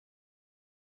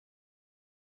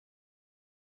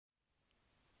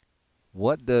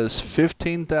What does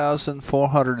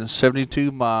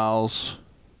 15,472 miles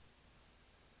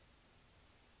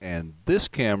and this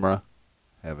camera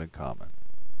have in common?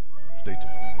 Stay tuned.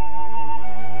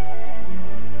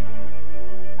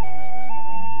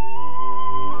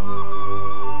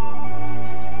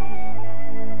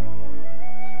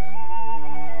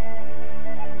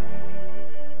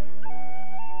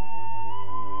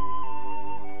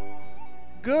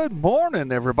 Good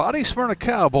morning, everybody. Smyrna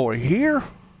Cowboy here.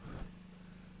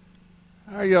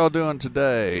 How are y'all doing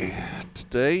today?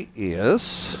 Today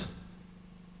is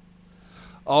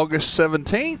August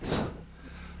 17th,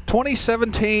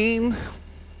 2017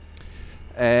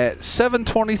 at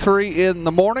 7:23 in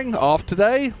the morning, off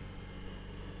today.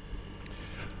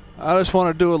 I just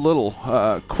want to do a little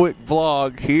quick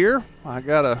vlog here. I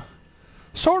got a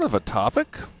sort of a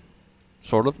topic,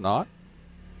 sort of not.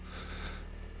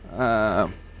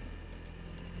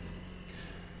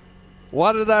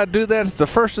 Why did I do that at the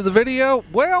first of the video?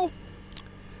 Well,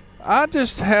 I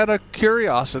just had a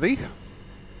curiosity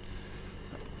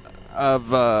of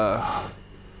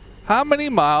how many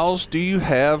miles do you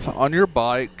have on your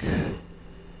bike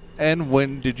and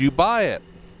when did you buy it?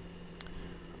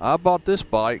 I bought this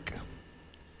bike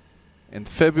in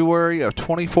February of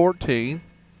 2014.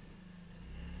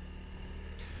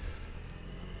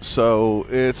 So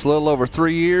it's a little over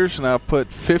 3 years, and I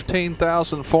put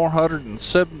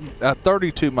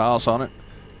 15,432 miles on it.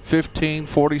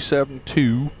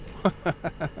 15,472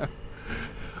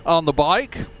 on the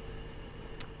bike.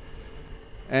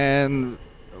 And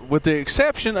with the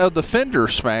exception of the fender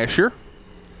smasher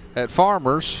at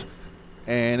Farmers,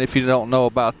 and if you don't know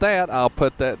about that, I'll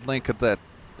put that link of that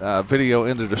video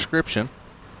in the description.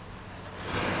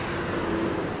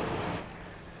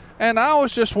 And I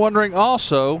was just wondering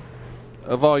also,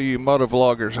 of all you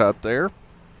motovloggers out there,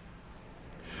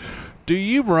 do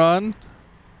you run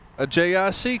a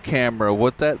JIC camera?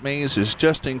 What that means is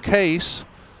just in case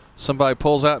somebody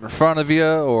pulls out in front of you,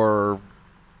 or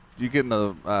you get in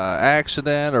an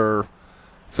accident, or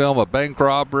film a bank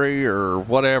robbery, or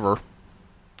whatever.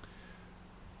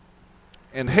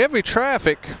 In heavy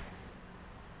traffic,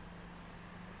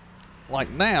 like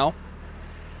now,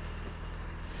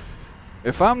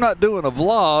 if I'm not doing a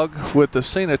vlog with the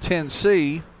Sena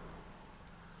 10C,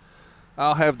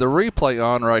 I'll have the replay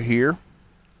on right here,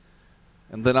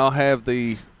 and then I'll have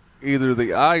the either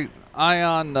the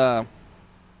Ion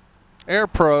Air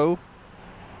Pro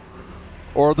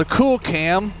or the Cool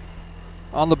Cam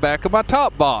on the back of my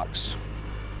top box,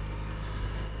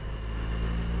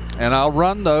 and I'll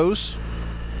run those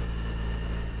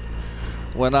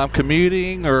when I'm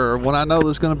commuting, or when I know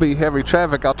there's going to be heavy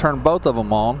traffic. I'll turn both of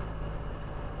them on.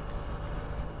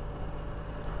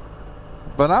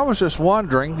 But I was just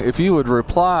wondering if you would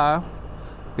reply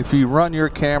if you run your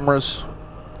cameras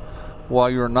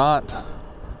while you're not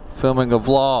filming a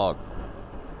vlog.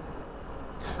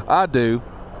 I do.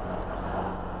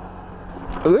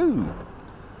 Ooh,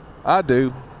 I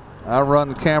do. I run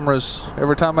the cameras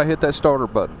every time I hit that starter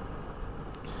button,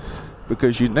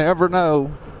 because you never know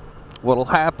what'll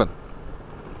happen.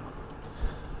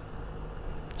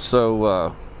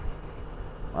 So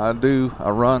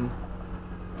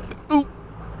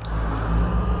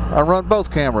I run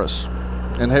both cameras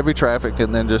in heavy traffic,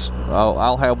 and then just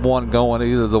I'll have one going,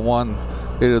 either the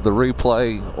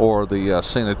replay or the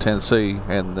Sena 10C,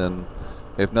 and then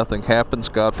if nothing happens,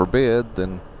 God forbid,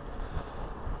 then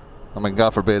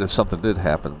God forbid if something did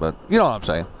happen, but you know what I'm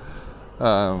saying.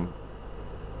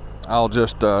 I'll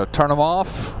just turn them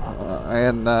off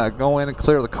and go in and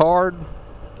clear the card,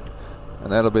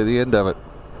 and that'll be the end of it.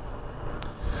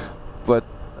 But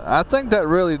I think that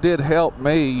really did help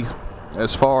me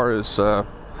as far as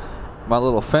my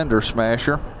little fender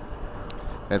smasher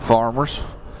at Farmers.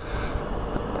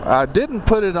 I didn't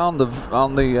put it on the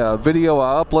video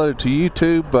I uploaded to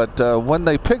YouTube, but when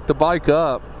they picked the bike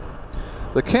up,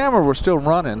 the camera was still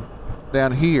running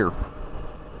down here.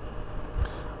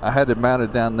 I had it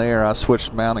mounted down there. I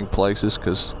switched mounting places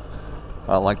because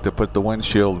I like to put the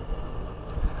windshield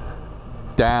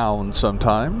down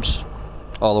sometimes,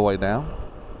 all the way down.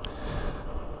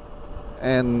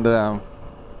 And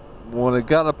when it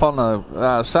got up on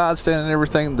the side stand and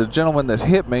everything, the gentleman that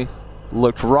hit me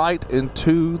looked right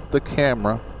into the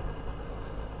camera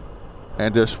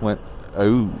and just went,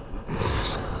 "Ooh."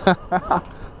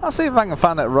 I'll see if I can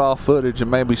find that raw footage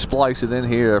and maybe splice it in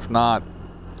here. If not,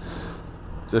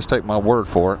 just take my word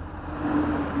for it.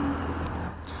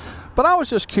 But I was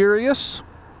just curious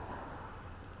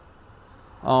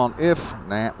on if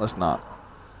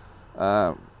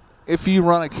you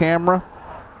run a camera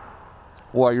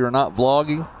while you're not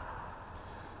vlogging,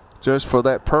 just for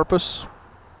that purpose.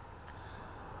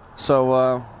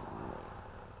 So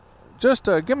just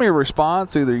give me a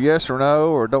response, either yes or no,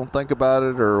 or don't think about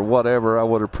it, or whatever. I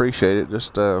would appreciate it,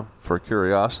 just for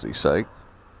curiosity's sake.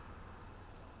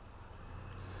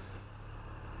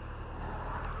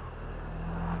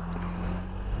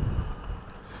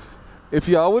 If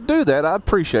y'all would do that, I'd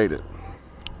appreciate it.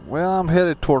 Well, I'm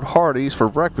headed toward Hardee's for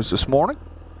breakfast this morning.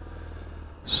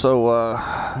 So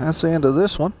that's the end of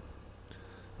this one.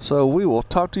 So we will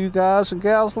talk to you guys and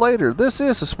gals later. This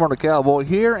is the Smyrna Cowboy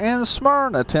here in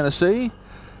Smyrna, Tennessee,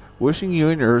 wishing you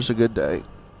and yours a good day.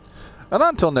 And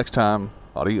until next time,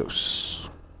 adios.